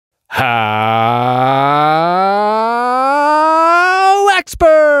HowExpert!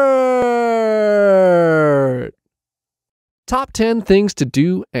 Top 10 things to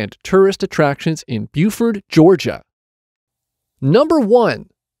do and tourist attractions in Buford, Georgia. Number 1.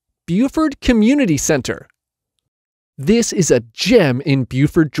 Buford Community Center. This is a gem in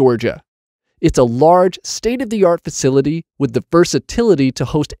Buford, Georgia. It's a large, state-of-the-art facility with the versatility to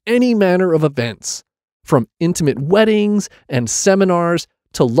host any manner of events, from intimate weddings and seminars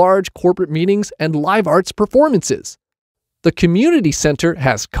to large corporate meetings and live arts performances. The community center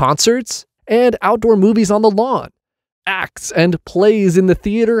has concerts and outdoor movies on the lawn, acts and plays in the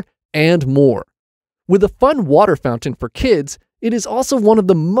theater, and more. With a fun water fountain for kids, it is also one of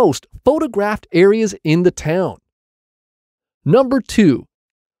the most photographed areas in the town. Number 2.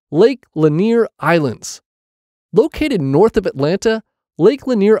 Lake Lanier Islands. Located north of Atlanta, Lake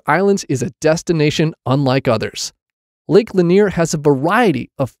Lanier Islands is a destination unlike others. Lake Lanier has a variety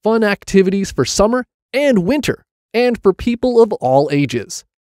of fun activities for summer and winter, and for people of all ages.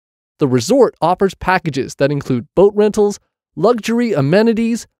 The resort offers packages that include boat rentals, luxury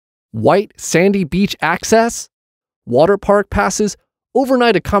amenities, white sandy beach access, water park passes,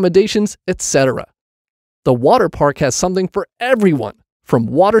 overnight accommodations, etc. The water park has something for everyone, from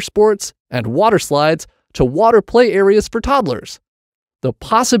water sports and water slides to water play areas for toddlers. The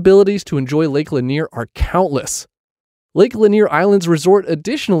possibilities to enjoy Lake Lanier are countless. Lake Lanier Islands Resort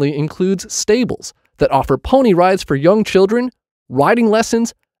additionally includes stables that offer pony rides for young children, riding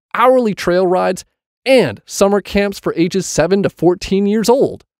lessons, hourly trail rides, and summer camps for ages 7 to 14 years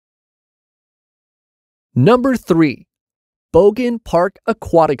old. Number 3. Bogan Park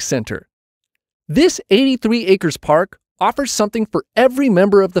Aquatic Center. This 83 acres park offers something for every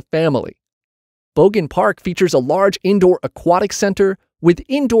member of the family. Bogan Park features a large indoor aquatic center with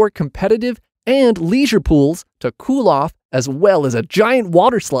indoor competitive and leisure pools to cool off, as well as a giant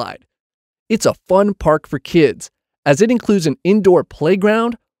water slide. It's a fun park for kids, as it includes an indoor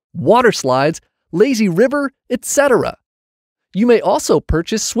playground, water slides, lazy river, etc. You may also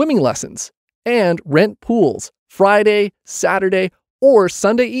purchase swimming lessons and rent pools Friday, Saturday, or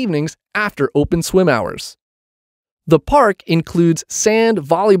Sunday evenings after open swim hours. The park includes sand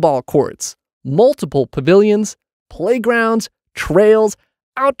volleyball courts, multiple pavilions, playgrounds, trails,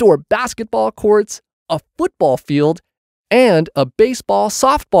 outdoor basketball courts, a football field, and a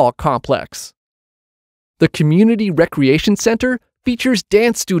baseball-softball complex. The Community Recreation Center features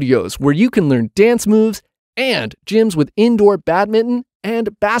dance studios where you can learn dance moves and gyms with indoor badminton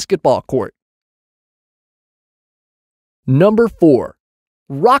and basketball court. Number 4.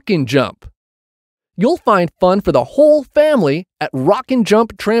 Rock and Jump. You'll find fun for the whole family at Rock and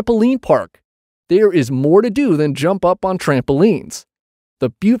Jump Trampoline Park. There is more to do than jump up on trampolines. The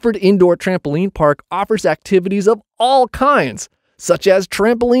Buford Indoor Trampoline Park offers activities of all kinds, such as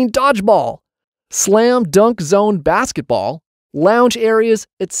trampoline dodgeball, slam dunk zone basketball, lounge areas,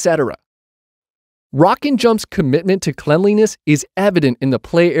 etc. Rock and Jump's commitment to cleanliness is evident in the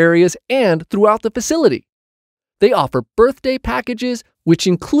play areas and throughout the facility. They offer birthday packages, which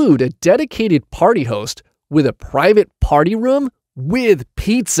include a dedicated party host with a private party room with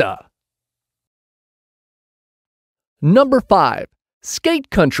pizza. Number 5. Skate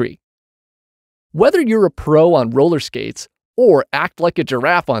Country. Whether you're a pro on roller skates or act like a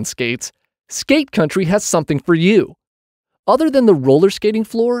giraffe on skates, Skate Country has something for you. Other than the roller skating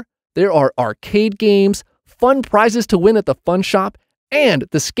floor, there are arcade games, fun prizes to win at the fun shop, and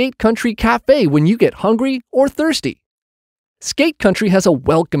the Skate Country Cafe when you get hungry or thirsty. Skate Country has a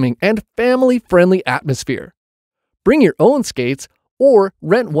welcoming and family-friendly atmosphere. Bring your own skates or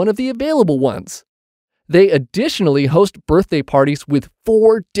rent one of the available ones. They additionally host birthday parties with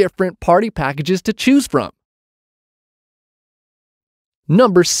 4 different party packages to choose from.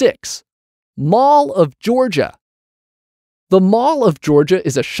 Number 6. Mall of Georgia. The Mall of Georgia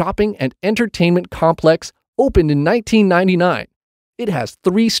is a shopping and entertainment complex opened in 1999. It has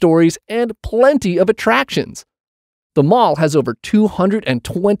 3 stories and plenty of attractions. The mall has over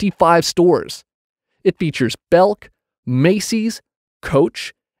 225 stores. It features Belk, Macy's,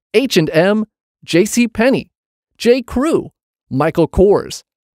 Coach, H&M, JCPenney, J. Crew, Michael Kors,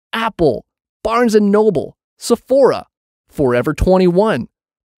 Apple, Barnes & Noble, Sephora, Forever 21,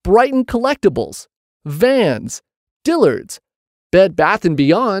 Brighton Collectibles, Vans, Dillard's, Bed Bath &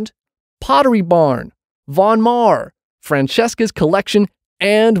 Beyond, Pottery Barn, Von Maur, Francesca's Collection,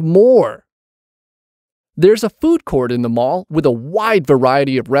 and more. There's a food court in the mall with a wide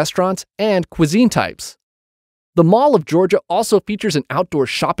variety of restaurants and cuisine types. The Mall of Georgia also features an outdoor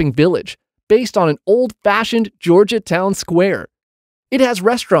shopping village based on an old-fashioned Georgia town square. It has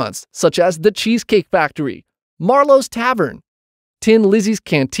restaurants such as the Cheesecake Factory, Marlowe's Tavern, Tin Lizzie's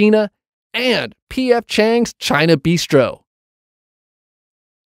Cantina, and P.F. Chang's China Bistro.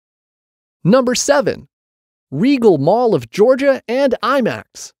 Number 7. Regal Mall of Georgia and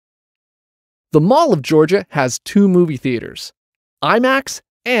IMAX. The Mall of Georgia has 2 movie theaters, IMAX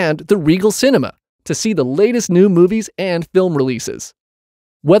and the Regal Cinema, to see the latest new movies and film releases.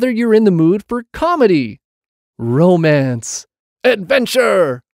 Whether you're in the mood for comedy, romance,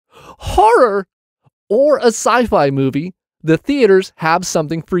 adventure, horror, or a sci-fi movie, the theaters have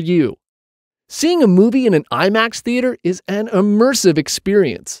something for you. Seeing a movie in an IMAX theater is an immersive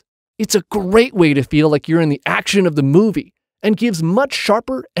experience. It's a great way to feel like you're in the action of the movie and gives much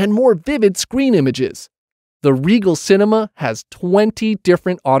sharper and more vivid screen images. The Regal Cinema has 20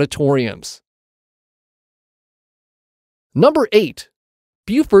 different auditoriums. Number 8.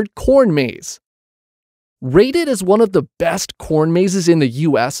 Buford Corn Maze. Rated as one of the best corn mazes in the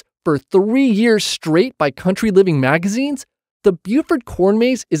U.S. for 3 years straight by Country Living magazines, the Buford Corn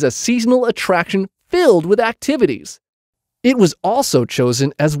Maze is a seasonal attraction filled with activities. It was also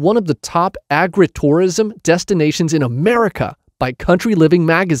chosen as one of the top agritourism destinations in America by Country Living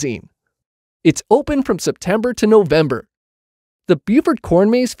magazine. It's open from September to November. The Buford Corn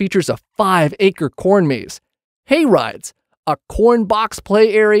Maze features a 5-acre corn maze, hay rides, a corn box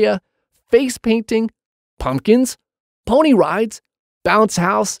play area, face painting, pumpkins, pony rides, bounce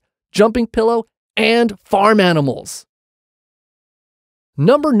house, jumping pillow, and farm animals.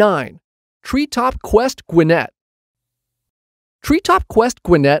 Number 9. Treetop Quest Gwinnett. Treetop Quest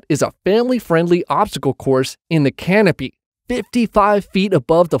Gwinnett is a family-friendly obstacle course in the canopy, 55 feet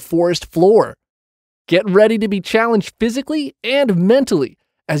above the forest floor. Get ready to be challenged physically and mentally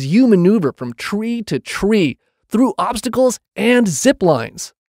as you maneuver from tree to tree through obstacles and zip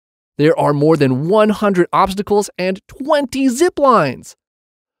lines. There are more than 100 obstacles and 20 zip lines.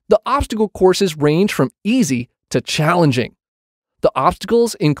 The obstacle courses range from easy to challenging. The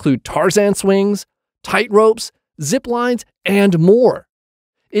obstacles include Tarzan swings, tight ropes, zip lines, and more.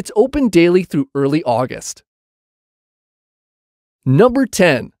 It's open daily through early August. Number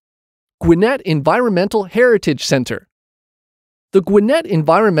 10. Gwinnett Environmental Heritage Center. The Gwinnett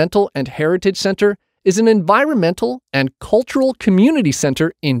Environmental and Heritage Center is an environmental and cultural community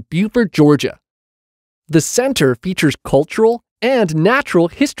center in Buford, Georgia. The center features cultural and natural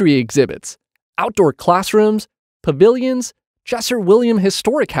history exhibits, outdoor classrooms, pavilions, Chesser William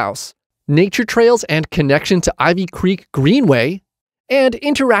Historic House, nature trails and connection to Ivy Creek Greenway, and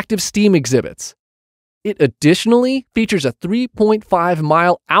interactive STEAM exhibits. It additionally features a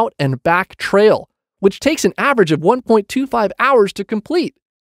 3.5-mile out and back trail, which takes an average of 1.25 hours to complete.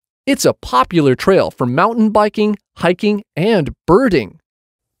 It's a popular trail for mountain biking, hiking, and birding.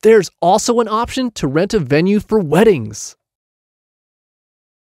 There's also an option to rent a venue for weddings.